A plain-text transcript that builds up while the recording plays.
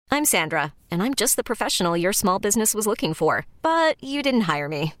I'm Sandra, and I'm just the professional your small business was looking for. But you didn't hire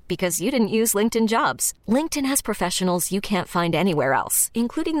me because you didn't use LinkedIn Jobs. LinkedIn has professionals you can't find anywhere else,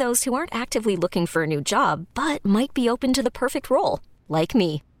 including those who aren't actively looking for a new job, but might be open to the perfect role, like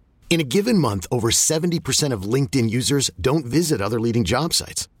me. In a given month, over 70% of LinkedIn users don't visit other leading job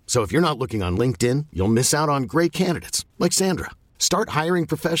sites. So if you're not looking on LinkedIn, you'll miss out on great candidates like Sandra. Start hiring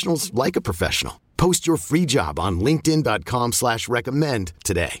professionals like a professional. Post your free job on linkedin.com/recommend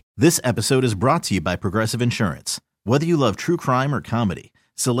today. This episode is brought to you by Progressive Insurance. Whether you love true crime or comedy,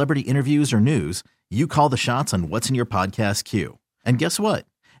 celebrity interviews or news, you call the shots on what's in your podcast queue. And guess what?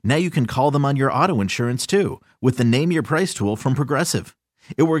 Now you can call them on your auto insurance too with the Name Your Price tool from Progressive.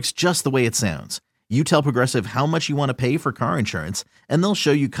 It works just the way it sounds. You tell Progressive how much you want to pay for car insurance, and they'll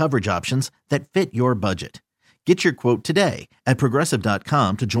show you coverage options that fit your budget. Get your quote today at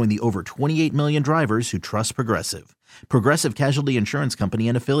Progressive.com to join the over 28 million drivers who trust Progressive. Progressive Casualty Insurance Company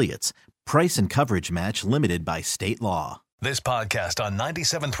and Affiliates. Price and coverage match limited by state law. This podcast on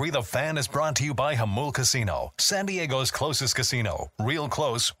 97.3 The Fan is brought to you by Jamul Casino, San Diego's closest casino. Real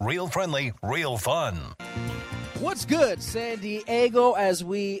close, real friendly, real fun. What's good, San Diego, as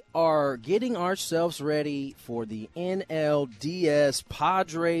we are getting ourselves ready for the NLDS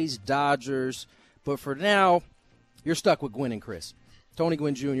Padres Dodgers. But for now, you're stuck with Gwynn and Chris. Tony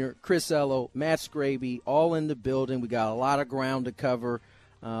Gwynn Jr., Chris Ello, Matt Scraby, all in the building. We got a lot of ground to cover.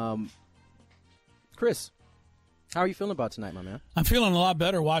 Chris, how are you feeling about tonight, my man? I'm feeling a lot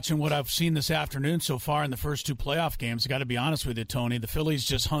better watching what I've seen this afternoon so far in the first two playoff games. I got to be honest with you, Tony. The Phillies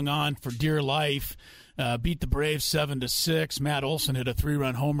just hung on for dear life. Beat the Braves 7-6. Matt Olson hit a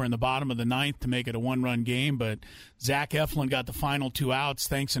 3-run homer in the bottom of the ninth to make it a 1-run game, but Zach Eflin got the final 2 outs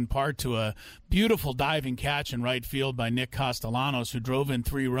thanks in part to a beautiful diving catch in right field by Nick Castellanos, who drove in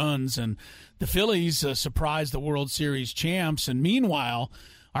 3 runs. And the Phillies surprised the World Series champs. And meanwhile,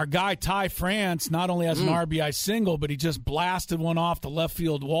 our guy Ty France not only has an RBI single, but he just blasted one off the left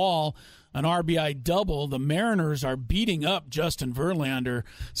field wall, an RBI double. The Mariners are beating up Justin Verlander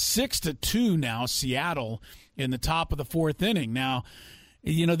 6-2 now, Seattle, in the top of the 4th inning. Now,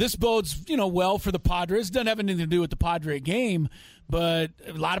 this bodes, well for the Padres. It doesn't have anything to do with the Padre game, but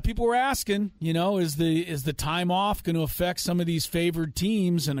a lot of people were asking, is the time off going to affect some of these favored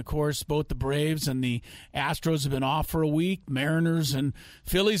teams? And, of course, both the Braves and the Astros have been off for a week. Mariners and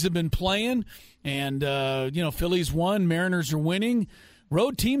Phillies have been playing, and, Phillies won, Mariners are winning.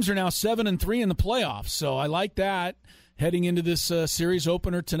 Road teams are now 7-3 in the playoffs, so I like that. Heading into this series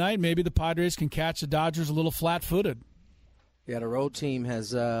opener tonight, maybe the Padres can catch the Dodgers a little flat-footed. Yeah, the road team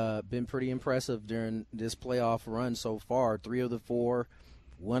has been pretty impressive during this playoff run so far. 3 of the 4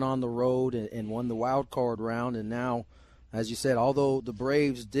 went on the road and won the wild card round, and now, as you said, although the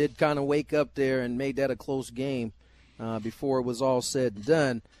Braves did kind of wake up there and made that a close game before it was all said and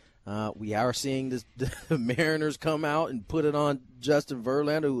done, we are seeing the Mariners come out and put it on Justin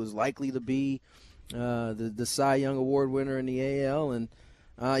Verlander, who is likely to be the Cy Young Award winner in the AL. And,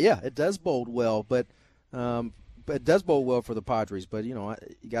 it does bode well. But it does bode well for the Padres. But, you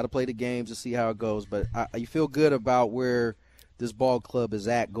got to play the games to see how it goes. But you feel good about where this ball club is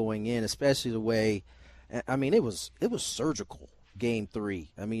at going in, especially the way – I mean, it was surgical, Game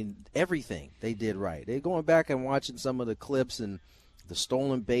 3. I mean, everything they did right. They're going back and watching some of the clips and – the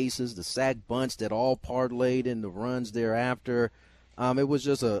stolen bases, the sack bunts that all parlayed in the runs thereafter. It was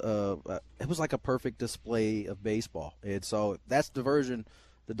just it was like a perfect display of baseball. And so that's the version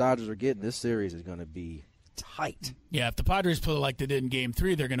the Dodgers are getting. This series is going to be tight. Yeah, if the Padres play like they did in Game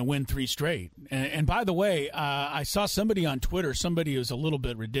 3, they're going to win 3 straight. And by the way, I saw somebody on Twitter, somebody who's a little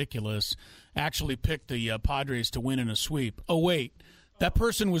bit ridiculous, actually picked the Padres to win in a sweep. Oh, wait, that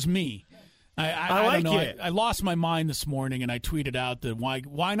person was me. I don't know. I lost my mind this morning, and I tweeted out that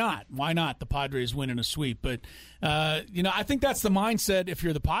why not? Why not the Padres win in a sweep? But, I think that's the mindset if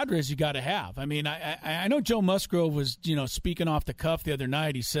you're the Padres you got to have. I mean, I know Joe Musgrove was, speaking off the cuff the other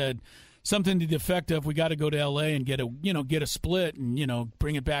night. He said something to the effect of, we got to go to L.A. and get a split and,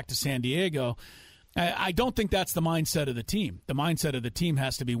 bring it back to San Diego. I don't think that's the mindset of the team. The mindset of the team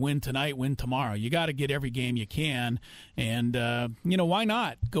has to be win tonight, win tomorrow. You got to get every game you can. And, why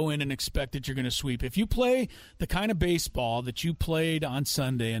not go in and expect that you're going to sweep? If you play the kind of baseball that you played on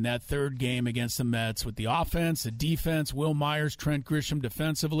Sunday in that 3rd game against the Mets with the offense, the defense, Will Myers, Trent Grisham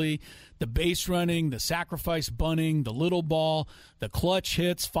defensively, the base running, the sacrifice bunting, the little ball, the clutch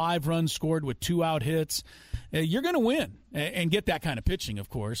hits, 5 runs scored with 2-out hits, you're going to win and get that kind of pitching, of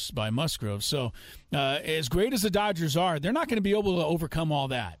course, by Musgrove. So as great as the Dodgers are, they're not going to be able to overcome all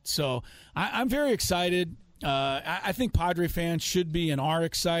that. So I'm very excited. I think Padre fans should be and are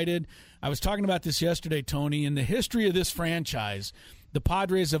excited. I was talking about this yesterday, Tony. In the history of this franchise, the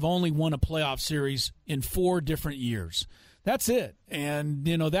Padres have only won a playoff series in 4 different years. That's it. And,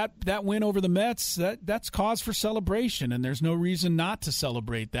 that win over the Mets, that's cause for celebration, and there's no reason not to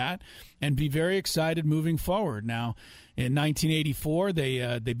celebrate that and be very excited moving forward. Now, in 1984,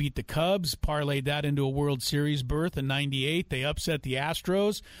 they beat the Cubs, parlayed that into a World Series berth. In 98, they upset the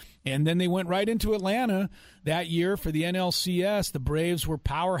Astros, and then they went right into Atlanta that year for the NLCS. The Braves were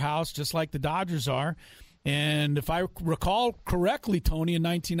powerhouse, just like the Dodgers are. And if I recall correctly, Tony, in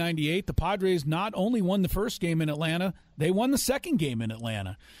 1998, the Padres not only won the first game in Atlanta, they won the second game in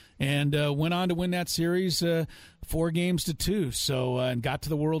Atlanta and went on to win that series 4-2. So and got to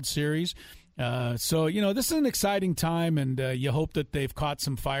the World Series. So, this is an exciting time, and you hope that they've caught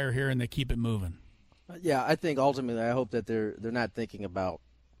some fire here and they keep it moving. Yeah, I think ultimately I hope that they're not thinking about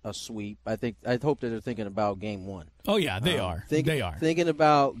a sweep. I hope that they're thinking about Game 1. Oh, yeah, they are. They are. Thinking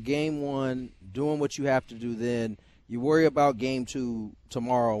about Game 1, doing what you have to do then. You worry about Game 2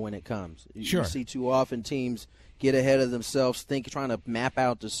 tomorrow when it comes. Sure. You see too often teams get ahead of themselves, trying to map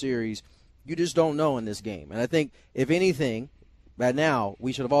out the series. You just don't know in this game. And I think, if anything, by now,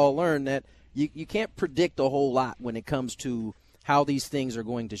 we should have all learned that you can't predict a whole lot when it comes to how these things are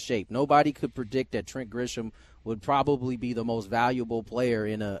going to shape. Nobody could predict that Trent Grisham would probably be the most valuable player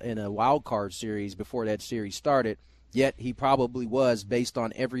in a wild card series before that series started, yet he probably was based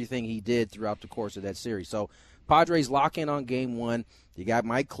on everything he did throughout the course of that series. So Padres lock in on Game 1. You got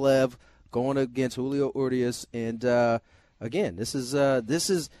Mike Clev going against Julio Urias, and again, this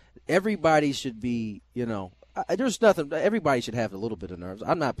is everybody should be, there's nothing. Everybody should have a little bit of nerves.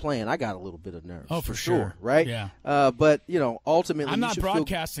 I'm not playing. I got a little bit of nerves. Oh, for sure. Right? Yeah. But ultimately, I'm not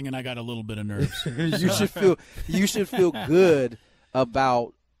broadcasting, and I got a little bit of nerves. You should feel good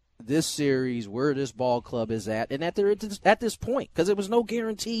about this series, where this ball club is at, and at this point, because there was no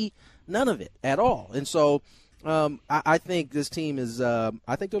guarantee, none of it at all. And so, I think this team is. I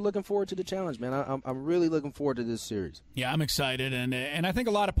think they're looking forward to the challenge, man. I'm really looking forward to this series. Yeah, I'm excited, and I think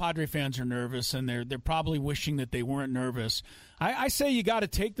a lot of Padre fans are nervous, and they're probably wishing that they weren't nervous. I say you got to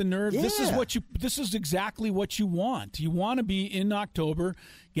take the nerve. Yeah. This is exactly what you want. You want to be in October,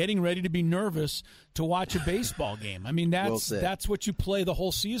 getting ready to be nervous to watch a baseball game. I mean, that's what you play the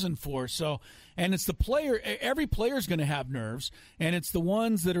whole season for. So. And it's the player. Every player is going to have nerves, and it's the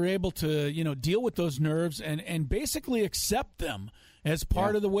ones that are able to, deal with those nerves and basically accept them as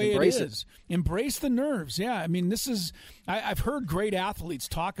part of the way it is. Embrace the nerves. Yeah, I mean, this is. I've heard great athletes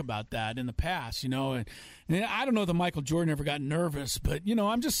talk about that in the past. And I don't know that Michael Jordan ever got nervous, but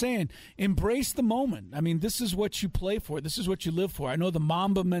I'm just saying, embrace the moment. I mean, this is what you play for. This is what you live for. I know the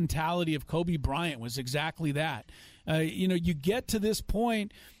Mamba mentality of Kobe Bryant was exactly that. You get to this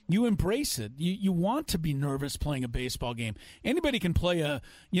point. You embrace it. You want to be nervous playing a baseball game. Anybody can play a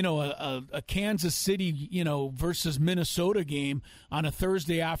Kansas City, versus Minnesota game on a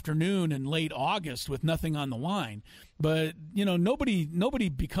Thursday afternoon in late August with nothing on the line. But, nobody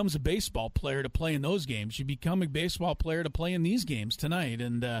becomes a baseball player to play in those games. You become a baseball player to play in these games tonight.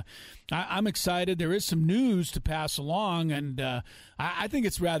 And I'm excited. There is some news to pass along, and I think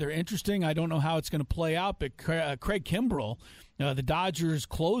it's rather interesting. I don't know how it's going to play out, but Craig Kimbrell, the Dodgers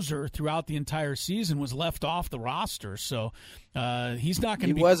closer throughout the entire season, was left off the roster, so he's not going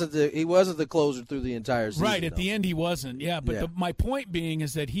to be. He wasn't the closer through the entire season. Right at the end, he wasn't. Yeah, but my point being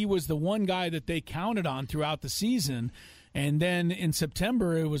is that he was the one guy that they counted on throughout the season. And then in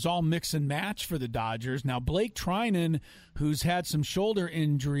September, it was all mix and match for the Dodgers. Now, Blake Treinen, who's had some shoulder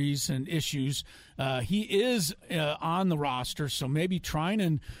injuries and issues, he is on the roster. So maybe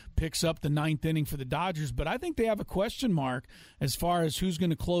Treinen picks up the 9th inning for the Dodgers. But I think they have a question mark as far as who's going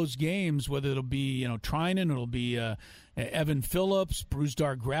to close games, whether it'll be Treinen, it'll be Evan Phillips,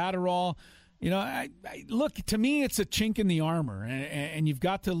 Brusdar Graterol. Look, to me, it's a chink in the armor, and you've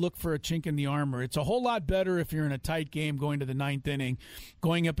got to look for a chink in the armor. It's a whole lot better if you're in a tight game going to the 9th inning,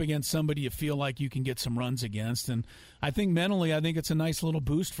 going up against somebody you feel like you can get some runs against. And I think mentally, I think it's a nice little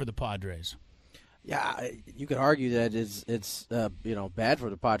boost for the Padres. Yeah, you could argue that it's bad for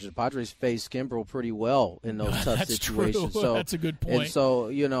the Padres. The Padres face Kimbrell pretty well in those tough situations. True. So that's a good point. And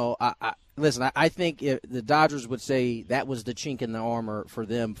so, I think the Dodgers would say that was the chink in the armor for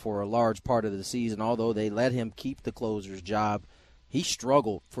them for a large part of the season. Although they let him keep the closer's job, he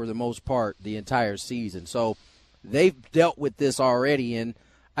struggled for the most part the entire season. So they've dealt with this already. And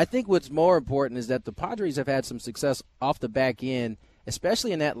I think what's more important is that the Padres have had some success off the back end,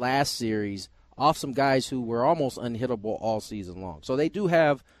 especially in that last series, off some guys who were almost unhittable all season long. So they do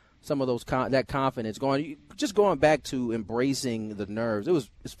have some of those that confidence going. Just going back to embracing the nerves.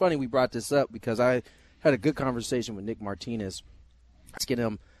 It's funny we brought this up because I had a good conversation with Nick Martinez, asking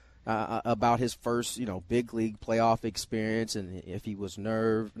him, about his first, big league playoff experience, and if he was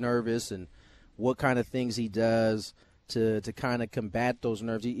nervous and what kind of things he does to kind of combat those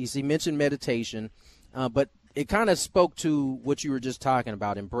nerves. He mentioned meditation, but it kind of spoke to what you were just talking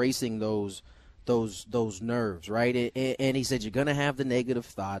about, embracing those nerves, right? And he said, you're going to have the negative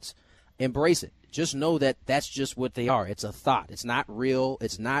thoughts. Embrace it. Just know that that's just what they are. It's a thought. It's not real.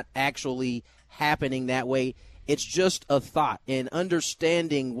 It's not actually happening that way. It's just a thought. And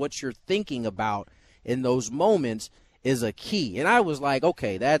understanding what you're thinking about in those moments is a key. And I was like,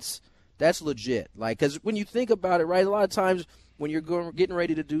 okay, that's legit. Like, because when you think about it, right, a lot of times when you're getting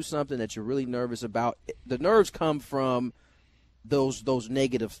ready to do something that you're really nervous about, the nerves come from those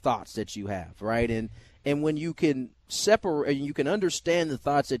negative thoughts that you have, right? And when you can separate, you can understand the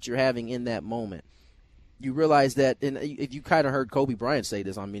thoughts that you're having in that moment, you realize that, and if you kind of heard Kobe Bryant say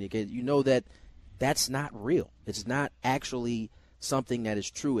this on many occasions, you know that that's not real. It's not actually something that is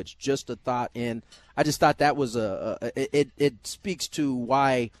true. It's just a thought. And I just thought that was it speaks to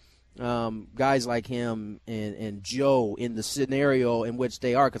why guys like him and Joe, in the scenario in which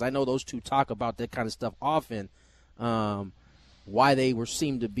they are, because I know those two talk about that kind of stuff often, why they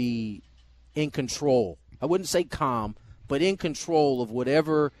seem to be in control. I wouldn't say calm, but in control of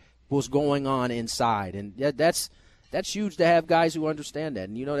whatever was going on inside. And that's huge to have guys who understand that.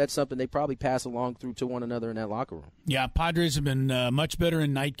 And, that's something they probably pass along through to one another in that locker room. Yeah, Padres have been much better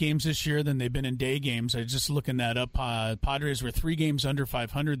in night games this year than they've been in day games. I was just looking that up. Padres were 3 games under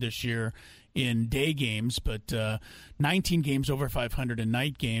 500 this year in day games, but 19 games over 500 in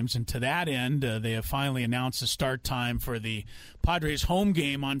night games. And to that end, they have finally announced the start time for the Padres home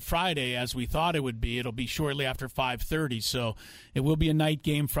game on Friday, as we thought it would be. It'll be shortly after 5:30, so it will be a night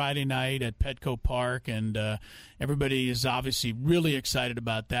game Friday night at Petco Park, and everybody is obviously really excited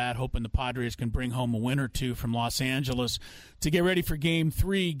about that, hoping the Padres can bring home a win or two from Los Angeles to get ready for Game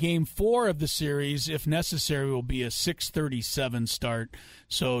 3. Game 4 of the series, if necessary, will be a 6:37 start.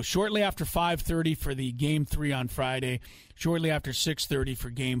 So shortly after 5:30 for the Game 3 on Friday, shortly after 6:30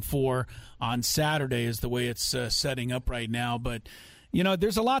 for Game 4 on Saturday is the way it's setting up right now. But,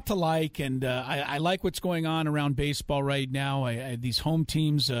 there's a lot to like, and I like what's going on around baseball right now. These home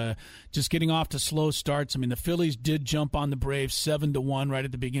teams just getting off to slow starts. I mean, the Phillies did jump on the Braves 7-1 right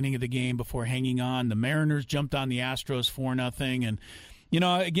at the beginning of the game before hanging on. The Mariners jumped on the Astros 4-0, and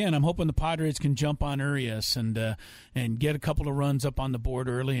again, I'm hoping the Padres can jump on Urias and get a couple of runs up on the board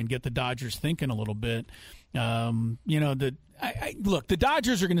early and get the Dodgers thinking a little bit. Look, the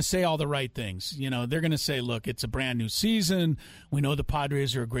Dodgers are going to say all the right things. They're going to say, look, it's a brand new season. We know the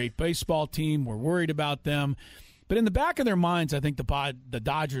Padres are a great baseball team. We're worried about them. But in the back of their minds, I think the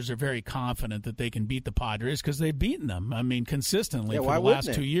Dodgers are very confident that they can beat the Padres because they've beaten them, consistently for the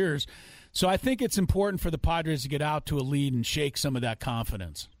last 2 years. So I think it's important for the Padres to get out to a lead and shake some of that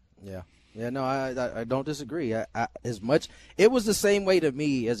confidence. Yeah. Yeah, no, I don't disagree. As much, it was the same way to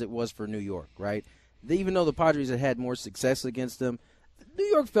me as it was for New York, right? Even though the Padres had more success against them, New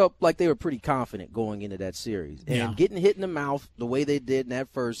York felt like they were pretty confident going into that series. And getting hit in the mouth the way they did in that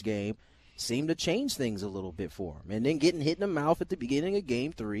first game seemed to change things a little bit for them. And then getting hit in the mouth at the beginning of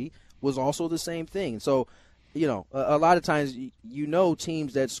Game 3 was also the same thing. So, a lot of times,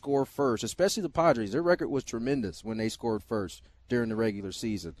 teams that score first, especially the Padres, their record was tremendous when they scored first during the regular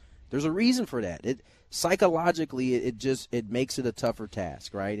season. There's a reason for that. Psychologically, it makes it a tougher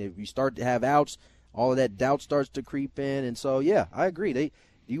task, right? If you start to have outs, all of that doubt starts to creep in. And so, yeah, I agree.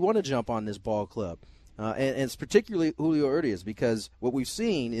 You want to jump on this ball club. And it's particularly Julio Urias, because what we've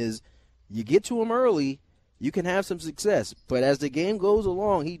seen is you get to him early, you can have some success. But as the game goes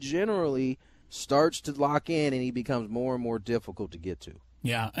along, he generally starts to lock in and he becomes more and more difficult to get to.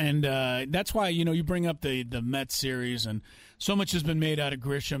 Yeah, and that's why, you bring up the Mets series, and so much has been made out of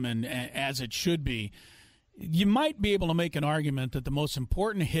Grisham, and as it should be. You might be able to make an argument that the most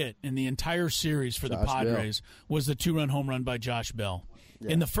important hit in the entire series for the Padres was the 2-run home run by Josh Bell.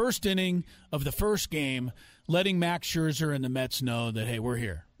 Yeah. In the first inning of the first game, letting Max Scherzer and the Mets know that, hey, we're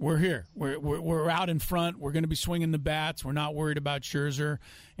here. We're here. We're out in front. We're going to be swinging the bats. We're not worried about Scherzer.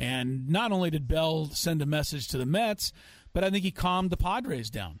 And not only did Bell send a message to the Mets, but I think he calmed the Padres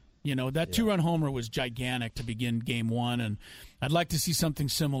down. That 2-run homer was gigantic to begin Game 1, and I'd like to see something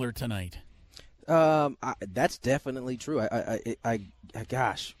similar tonight. That's definitely true.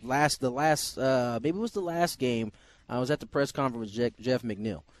 Gosh, maybe it was the last game. I was at the press conference with Jeff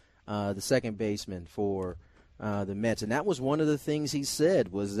McNeil, the second baseman for the Mets, and that was one of the things he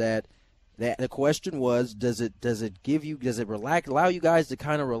said was that the question was, does it allow you guys to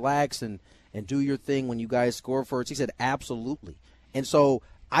kind of relax and do your thing when you guys score first? He said absolutely, and so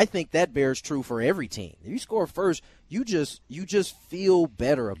I think that bears true for every team. If you score first, you just feel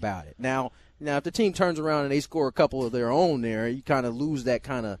better about it. Now, if the team turns around and they score a couple of their own there, you kind of lose that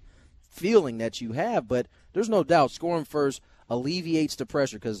kind of feeling that you have. But there's no doubt scoring first alleviates the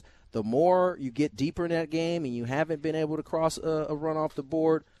pressure, because the more you get deeper in that game and you haven't been able to cross a run off the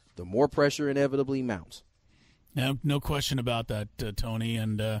board, the more pressure inevitably mounts. No question about that, Tony.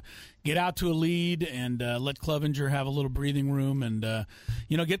 And get out to a lead and let Clevenger have a little breathing room and,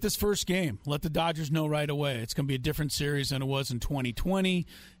 get this first game. Let the Dodgers know right away. It's going to be a different series than it was in 2020.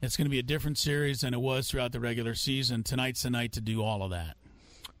 It's going to be a different series than it was throughout the regular season. Tonight's the night to do all of that.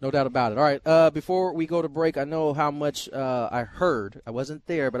 No doubt about it. All right, before we go to break, I know how much I heard. I wasn't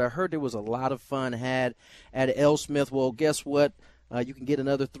there, but I heard there was a lot of fun had at L. Smith. Well, guess what? You can get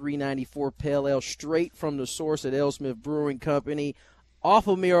another $3.94 Pale Ale straight from the source at L. Smith Brewing Company off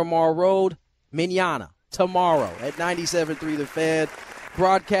of Miramar Road, tomorrow at 97.3 The Fan.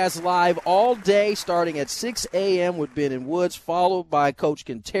 Broadcast live all day starting at 6 a.m. with Ben and Woods, followed by Coach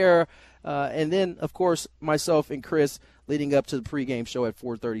Quintera. And then, of course, myself and Chris leading up to the pregame show at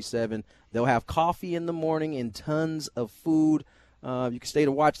 4:37. They'll have coffee in the morning and tons of food. You can stay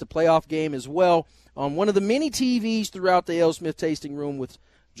to watch the playoff game as well on one of the many TVs throughout the L. Smith tasting room with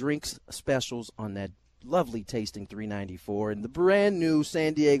drinks specials on that lovely tasting $3.94 and the brand new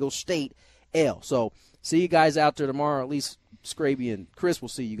San Diego State Ale. So see you guys out there tomorrow. At least Scraby and Chris will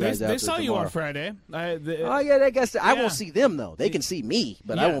see you guys out there tomorrow. They saw you on Friday. I won't see them, though. They can see me,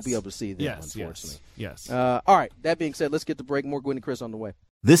 but I won't be able to see them, unfortunately. Yes. All right, that being said, let's get the break. More Gwen and Chris on the way.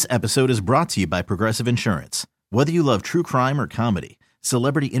 This episode is brought to you by Progressive Insurance. Whether you love true crime or comedy,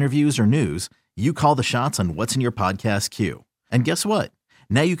 celebrity interviews or news, you call the shots on what's in your podcast queue. And guess what?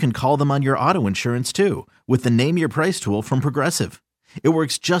 Now you can call them on your auto insurance, too, with the Name Your Price tool from Progressive. It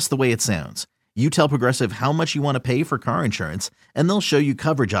works just the way it sounds. You tell Progressive how much you want to pay for car insurance, and they'll show you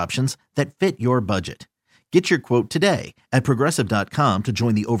coverage options that fit your budget. Get your quote today at Progressive.com to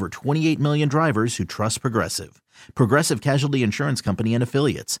join the over 28 million drivers who trust Progressive. Progressive Casualty Insurance Company and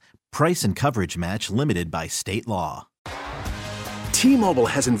Affiliates. Price and coverage match limited by state law. T-Mobile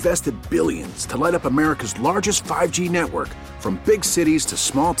has invested billions to light up America's largest 5G network, from big cities to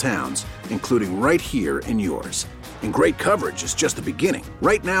small towns, including right here in yours. And great coverage is just the beginning.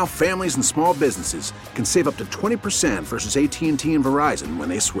 Right now, families and small businesses can save up to 20% versus AT&T and Verizon when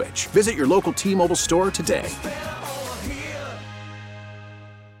they switch. Visit your local T-Mobile store today.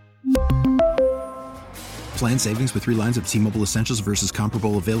 Plan savings with 3 lines of T-Mobile Essentials versus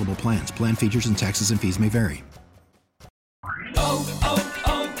comparable available plans. Plan features and taxes and fees may vary.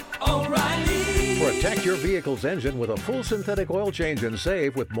 Protect your vehicle's engine with a full synthetic oil change and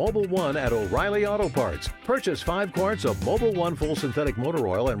save with Mobil 1 at O'Reilly Auto Parts. Purchase 5 quarts of Mobil 1 full synthetic motor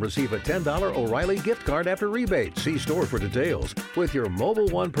oil and receive a $10 O'Reilly gift card after rebate. See store for details. With your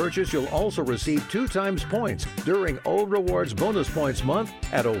Mobil 1 purchase, you'll also receive 2 times points during O Rewards Bonus Points Month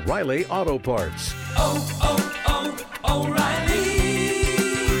at O'Reilly Auto Parts. O'Reilly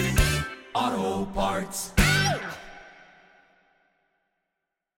Auto Parts.